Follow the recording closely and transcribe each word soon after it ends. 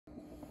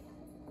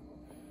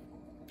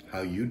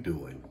How you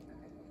doing?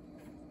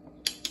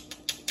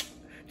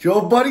 It's your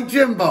old buddy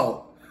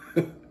Jimbo.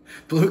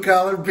 Blue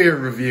Collar Beer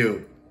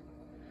Review.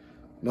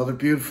 Another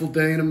beautiful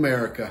day in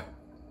America.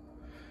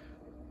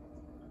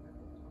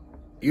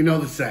 You know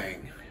the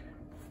saying.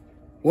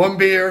 One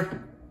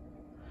beer,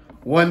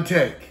 one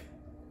take.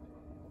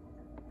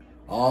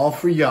 All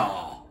for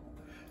y'all.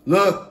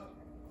 Look,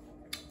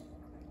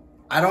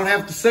 I don't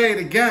have to say it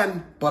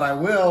again, but I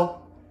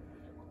will.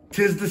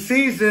 'Tis the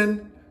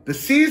season. The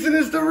season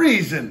is the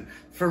reason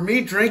for me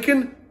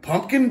drinking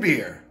pumpkin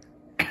beer.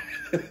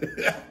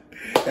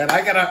 And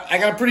I got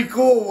a pretty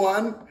cool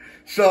one.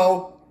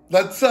 So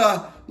let's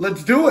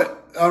do it.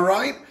 All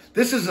right.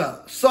 This is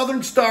a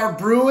Southern Star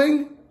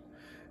Brewing,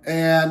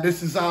 and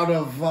this is out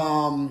of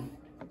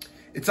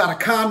it's out of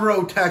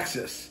Conroe,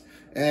 Texas,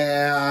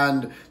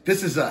 and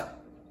this is a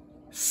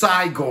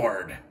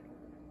Cygourd.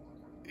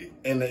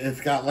 And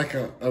it's got like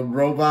a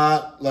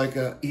robot, like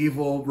a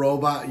evil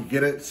robot. You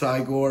get it?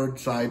 Cygourd,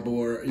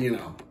 cyborg, you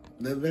know.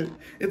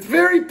 It's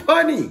very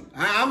punny.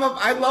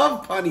 I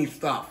love punny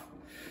stuff.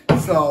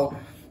 So,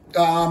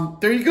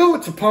 there you go.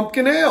 It's a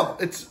pumpkin ale.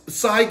 It's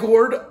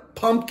Cygourd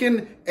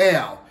Pumpkin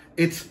Ale.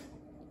 It's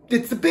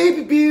the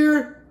baby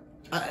beer.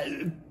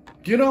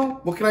 You know,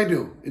 what can I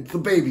do? It's the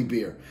baby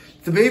beer.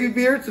 It's the baby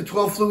beer. It's the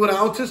 12 fluid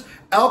ounces.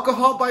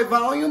 Alcohol by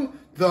volume,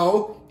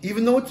 though,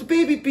 even though it's a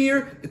baby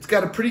beer, it's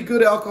got a pretty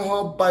good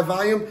alcohol by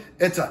volume.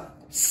 It's a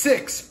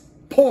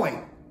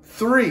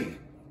 6.3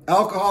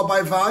 alcohol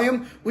by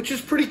volume, which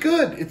is pretty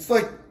good. It's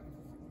like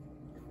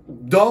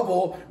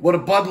double what a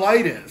Bud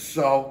Light is.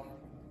 So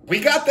we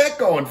got that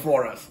going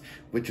for us,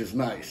 which is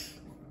nice,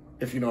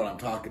 if you know what I'm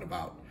talking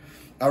about.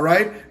 All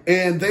right?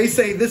 And they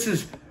say this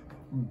is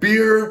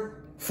beer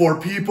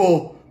for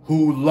people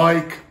who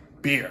like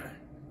beer.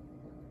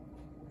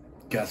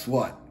 Guess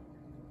what?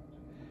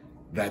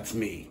 That's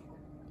me.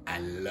 I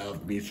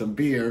love me some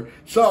beer.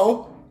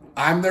 So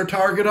I'm their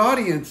target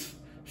audience.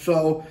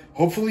 So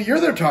hopefully you're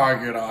their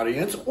target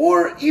audience,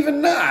 or even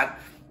not.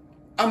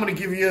 I'm going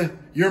to give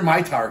you're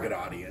my target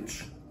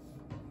audience.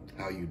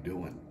 How you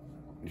doing?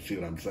 You see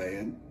what I'm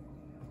saying?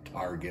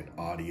 Target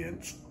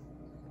audience.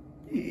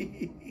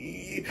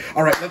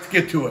 All right, let's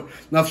get to it.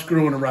 Enough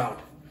screwing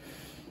around.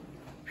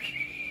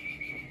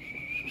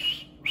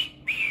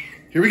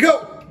 Here we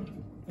go.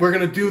 We're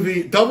going to do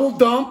the double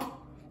dump,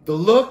 the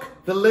look,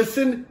 the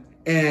listen,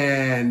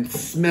 and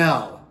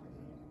smell.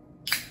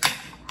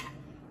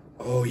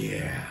 Oh,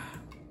 yeah.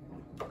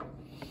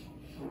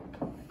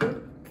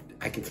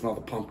 I can smell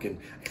the pumpkin.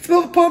 I can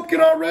smell the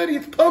pumpkin already.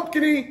 It's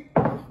pumpkin-y.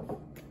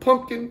 It's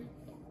pumpkin.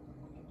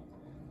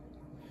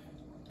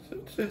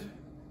 That's it.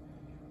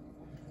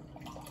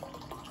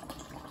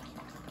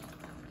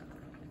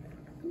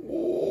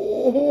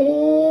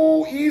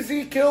 Oh,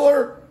 easy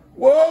killer.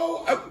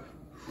 Whoa.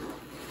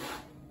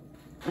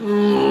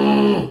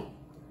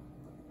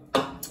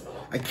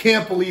 I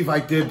can't believe I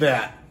did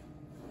that.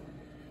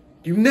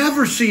 You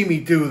never see me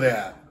do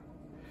that.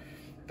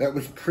 That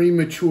was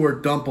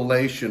premature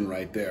dumpilation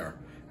right there.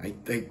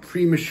 It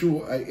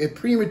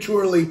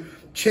prematurely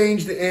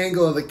changed the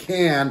angle of the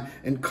can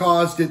and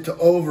caused it to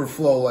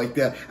overflow like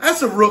that.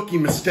 That's a rookie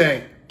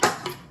mistake.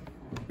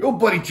 Your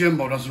buddy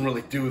Jimbo doesn't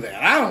really do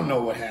that. I don't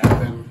know what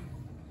happened.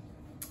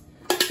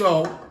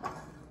 So,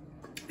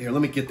 here,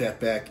 let me get that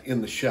back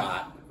in the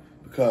shot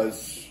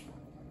because,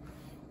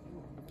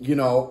 you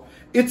know,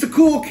 it's a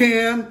cool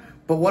can,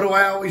 but what do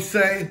I always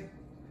say?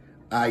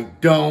 I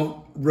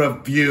don't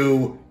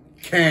review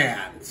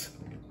cans,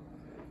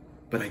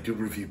 but I do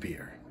review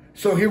beer.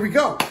 So here we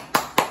go.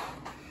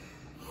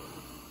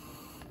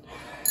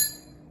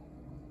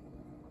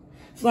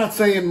 It's not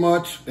saying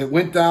much. It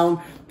went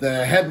down.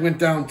 The head went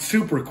down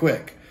super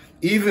quick.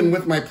 Even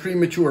with my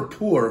premature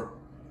pour,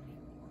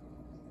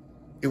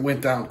 it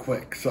went down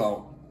quick.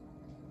 So,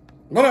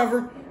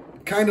 whatever.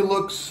 Kind of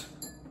looks...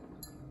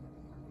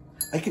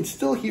 I can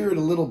still hear it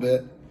a little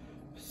bit. A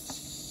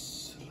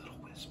little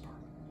whisper.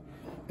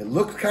 It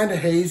looks kind of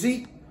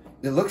hazy.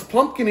 It looks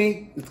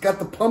pumpkin-y. It's got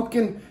the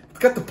pumpkin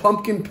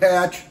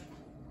patch,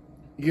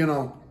 you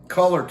know,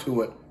 color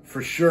to it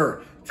for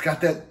sure. It's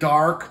got that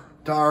dark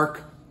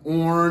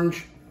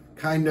orange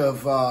kind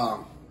of,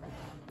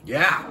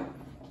 yeah.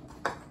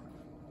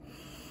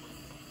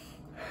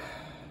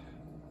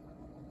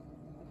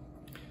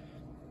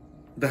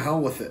 The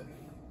hell with it.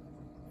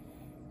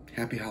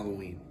 Happy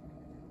Halloween.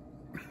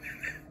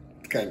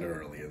 It's kind of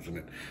early, isn't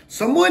it?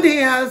 Someone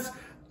has,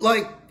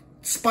 like,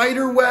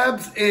 spider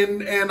webs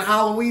and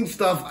Halloween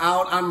stuff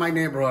out on my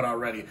neighborhood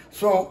already.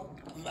 So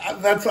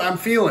that's I'm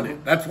feeling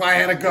it. That's why I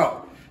had to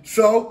go.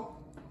 So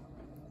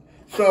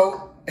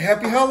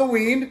happy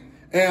Halloween,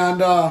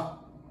 and I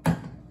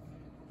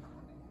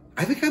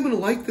think I'm gonna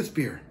like this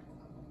beer.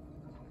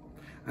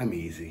 I'm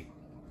easy.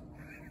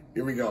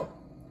 Here we go.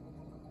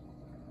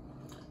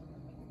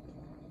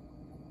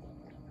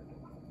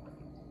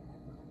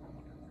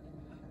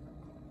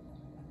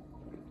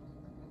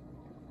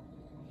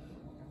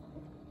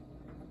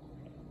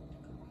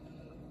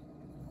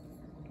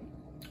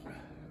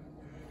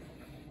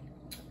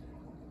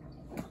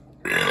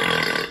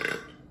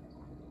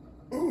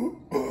 Ooh.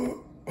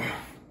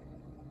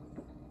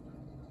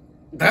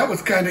 that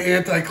was kind of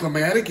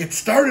anticlimactic. It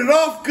started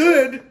off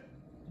good.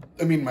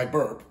 I mean, my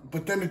burp,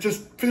 but then it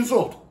just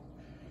fizzled.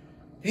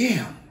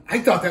 Damn, I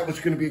thought that was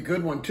going to be a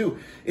good one too.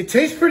 It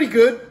tastes pretty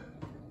good.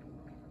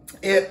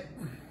 It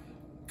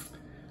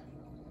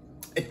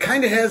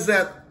kind of has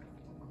that,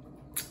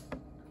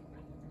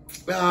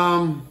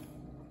 have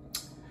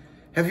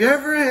you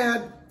ever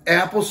had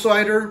apple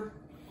cider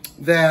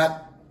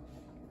that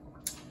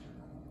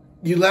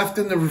you left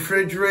in the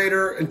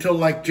refrigerator until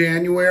like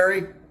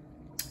January?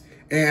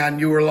 And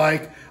you were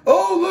like,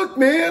 oh, look,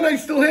 man, I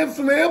still have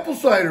some apple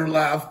cider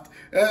left.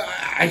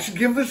 I should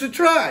give this a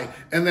try.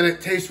 And then it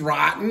tastes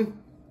rotten,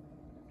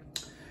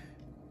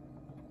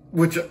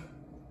 which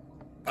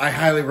I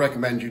highly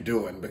recommend you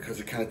doing because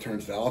it kind of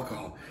turns to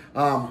alcohol.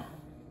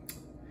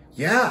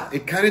 Yeah,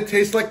 it kind of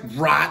tastes like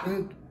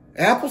rotten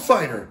apple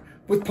cider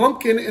with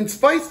pumpkin and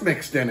spice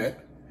mixed in it,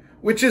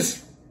 which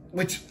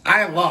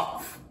I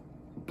love.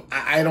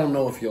 I don't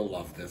know if you'll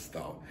love this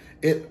though.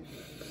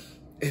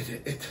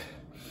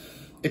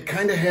 It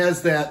kind of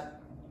has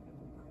that,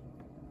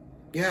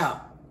 yeah,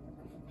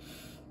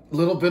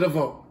 little bit of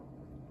a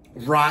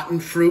rotten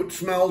fruit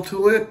smell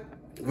to it,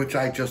 which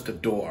I just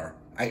adore.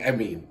 I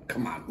mean,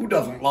 come on, who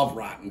doesn't love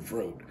rotten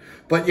fruit?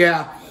 But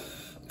yeah,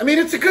 I mean,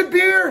 it's a good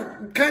beer.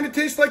 It kind of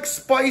tastes like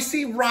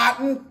spicy,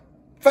 rotten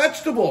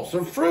vegetables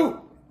or fruit.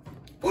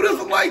 Who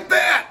doesn't like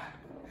that?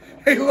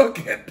 Hey,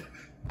 look it.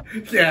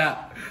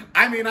 Yeah,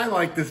 I mean, I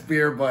like this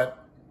beer,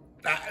 but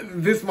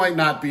this might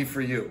not be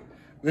for you.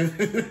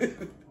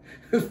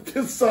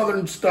 This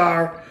Southern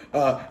Star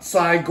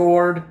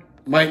Cygourd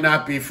might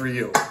not be for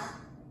you.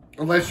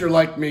 Unless you're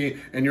like me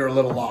and you're a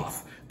little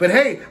off. But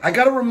hey, I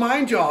got to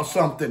remind y'all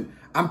something.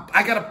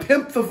 I got to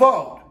pimp the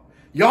vote.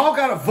 Y'all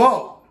got to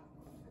vote.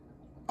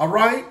 All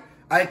right?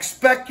 I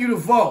expect you to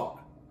vote.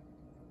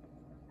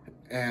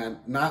 And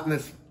not in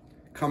this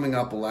coming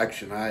up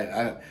election.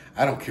 I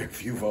don't care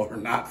if you vote or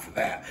not for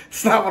that.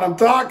 It's not what I'm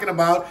talking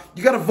about.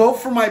 You got to vote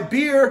for my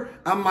beer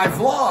on my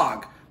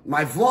vlog.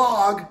 My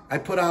vlog I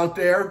put out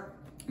there,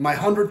 my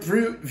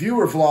 100th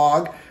viewer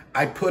vlog,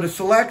 I put a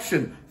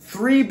selection,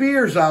 3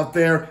 beers out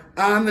there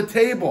on the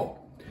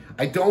table.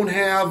 I don't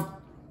have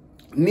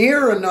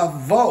near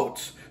enough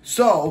votes,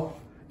 so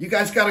you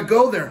guys got to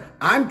go there.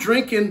 I'm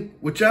drinking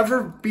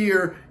whichever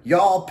beer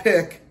y'all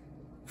pick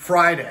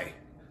Friday.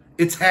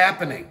 It's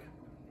happening.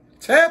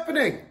 It's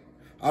happening.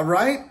 All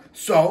right?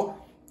 So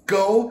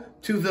go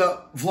to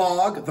the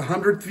vlog, the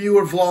 100th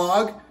viewer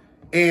vlog,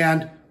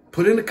 and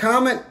put in a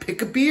comment,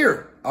 pick a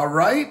beer. All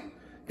right?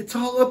 It's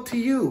all up to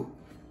you.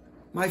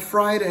 My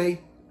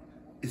Friday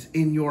is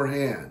in your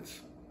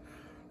hands.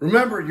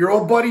 Remember, your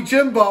old buddy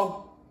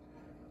Jimbo.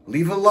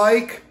 Leave a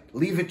like,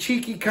 leave a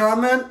cheeky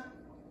comment.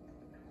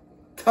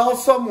 Tell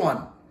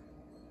someone.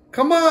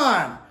 Come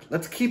on.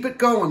 Let's keep it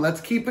going. Let's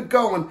keep it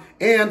going.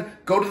 And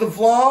go to the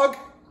vlog.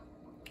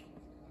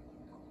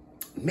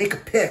 Make a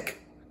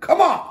pick. Come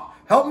on.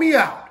 Help me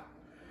out.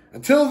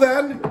 Until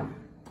then,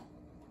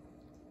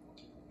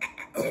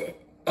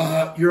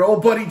 your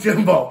old buddy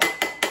Jimbo.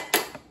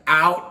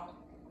 Out.